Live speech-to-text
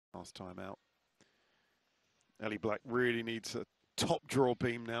last time out. Ellie Black really needs a top draw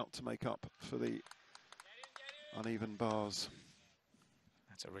beam now to make up for the uneven bars.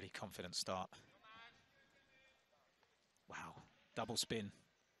 That's a really confident start. Wow, double spin.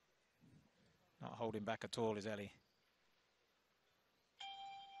 Not holding back at all is Ellie.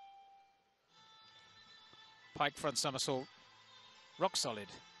 Pike front somersault, rock solid.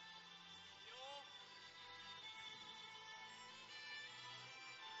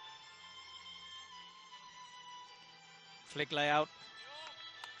 Flick layout.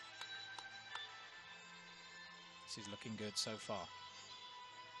 This is looking good so far.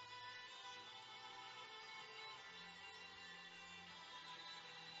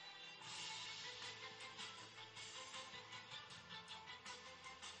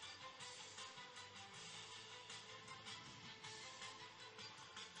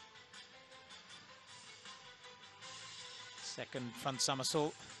 Second front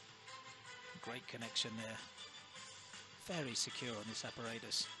somersault. Great connection there. Very secure on this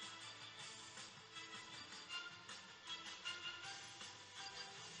apparatus.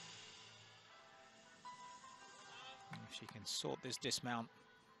 And if she can sort this dismount,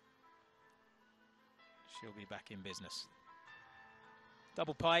 she'll be back in business.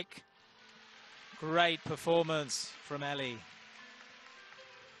 Double pike. Great performance from Ellie.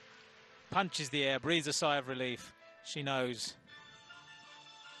 Punches the air, breathes a sigh of relief. She knows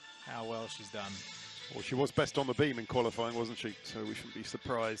how well she's done. Well, she was best on the beam in qualifying, wasn't she? So we shouldn't be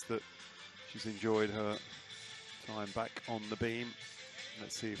surprised that she's enjoyed her time back on the beam.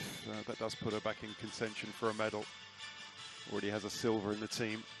 Let's see if that does put her back in contention for a medal. Already has a silver in the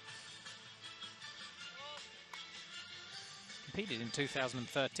team. Competed in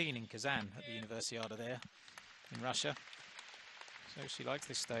 2013 in Kazan at the Universiade there in Russia. So she likes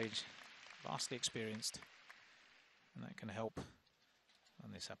this stage, vastly experienced, and that can help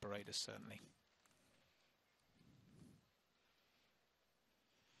on this apparatus certainly.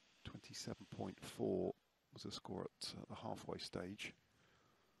 27.4 was the score at the halfway stage.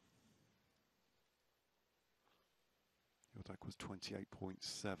 Yordak was 28.7,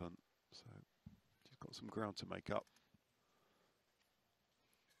 so she's got some ground to make up.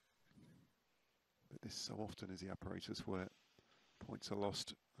 But this so often is the apparatus where points are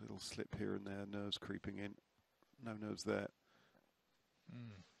lost, a little slip here and there, nerves creeping in. No nerves there.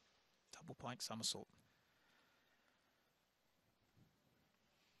 Double pike somersault.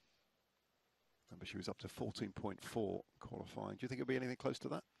 Remember, she was up to 14.4 qualifying. Do you think it'll be anything close to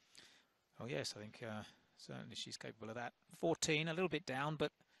that? Oh yes, I think certainly she's capable of that. 14, a little bit down,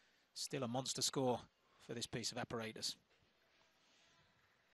 but still a monster score for this piece of apparatus.